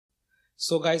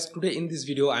So guys, today in this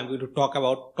video I am going to talk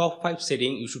about top 5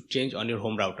 settings you should change on your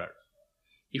home router.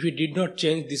 If you did not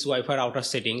change this Wi-Fi router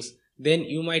settings, then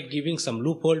you might giving some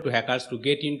loophole to hackers to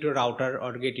get into your router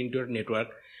or get into your network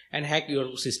and hack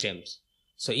your systems.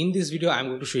 So in this video I am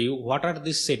going to show you what are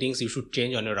these settings you should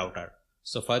change on your router.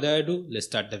 So further ado, let's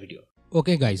start the video.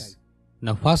 Okay guys,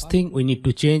 now first thing we need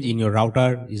to change in your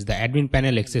router is the admin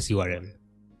panel access URL.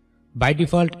 By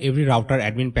default, every router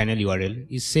admin panel URL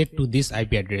is set to this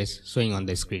IP address showing on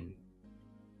the screen.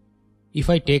 If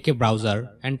I take a browser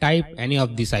and type any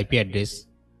of this IP address,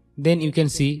 then you can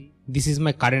see this is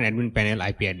my current admin panel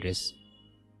IP address.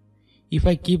 If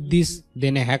I keep this,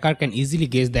 then a hacker can easily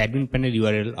guess the admin panel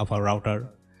URL of our router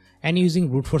and using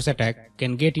brute force attack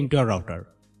can get into our router.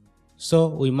 So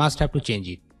we must have to change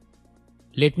it.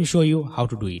 Let me show you how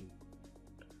to do it.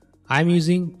 I am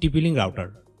using TP-Link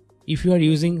router. If you are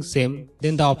using same,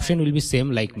 then the option will be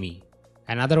same like me,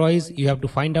 and otherwise you have to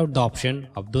find out the option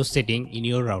of those settings in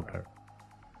your router.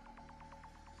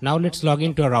 Now let's log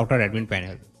into our router admin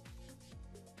panel.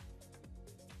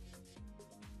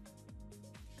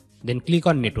 Then click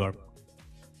on network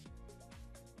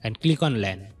and click on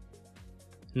LAN.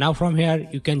 Now from here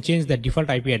you can change the default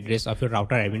IP address of your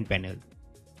router admin panel.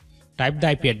 Type the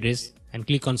IP address and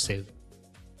click on save.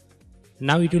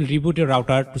 Now it will reboot your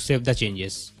router to save the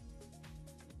changes.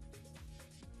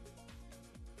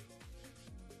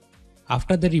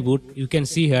 After the reboot, you can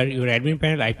see here your admin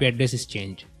panel IP address is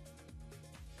changed.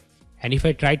 And if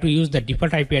I try to use the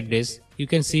default IP address, you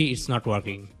can see it's not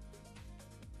working.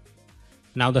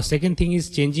 Now the second thing is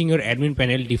changing your admin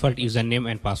panel default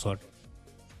username and password.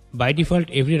 By default,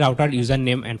 every router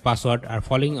username and password are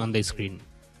following on the screen.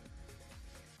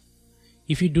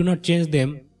 If you do not change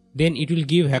them, then it will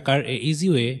give hacker a easy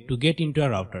way to get into a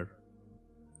router.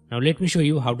 Now let me show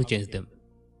you how to change them.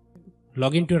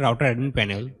 Log into your router admin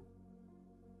panel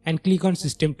and click on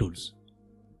System Tools.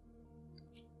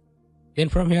 Then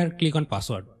from here click on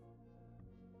Password.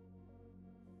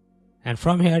 And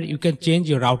from here you can change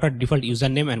your router default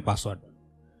username and password.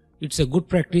 It's a good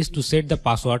practice to set the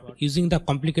password using the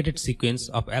complicated sequence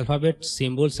of alphabets,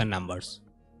 symbols and numbers.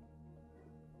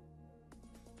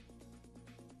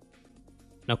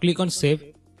 Now click on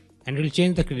Save and it will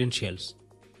change the credentials.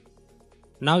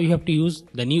 Now you have to use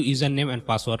the new username and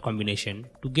password combination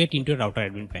to get into your router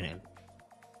admin panel.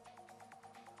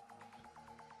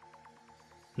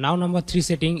 Now number 3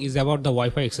 setting is about the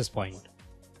Wi-Fi access point.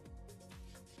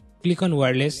 Click on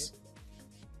wireless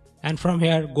and from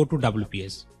here go to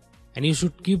WPS, and you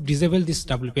should keep disable this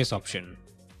WPS option.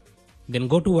 Then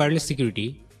go to wireless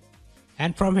security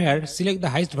and from here select the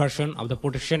highest version of the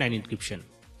protection and encryption.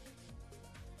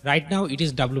 Right now it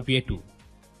is WPA2,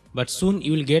 but soon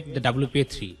you will get the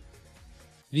WPA3.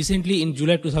 Recently in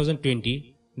July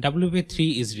 2020,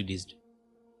 WPA3 is released,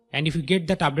 and if you get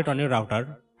that update on your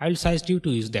router, I will suggest you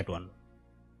to use that one.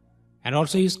 And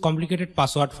also use complicated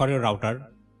password for your router,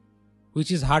 which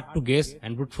is hard to guess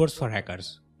and brute force for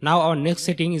hackers. Now our next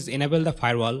setting is enable the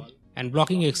firewall and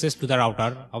blocking access to the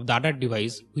router of the other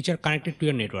device which are connected to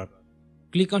your network.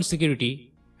 Click on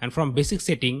security and from basic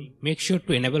setting make sure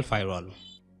to enable firewall.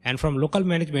 And from local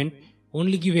management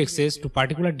only give access to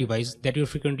particular device that you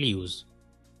frequently use.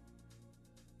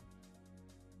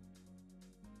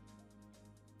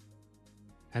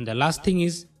 And the last thing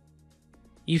is,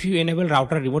 if you enable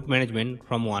router remote management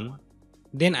from one,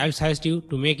 then I will suggest you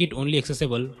to make it only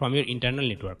accessible from your internal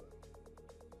network.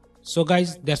 So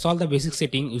guys, that's all the basic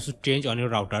setting you should change on your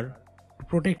router to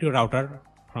protect your router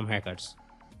from hackers.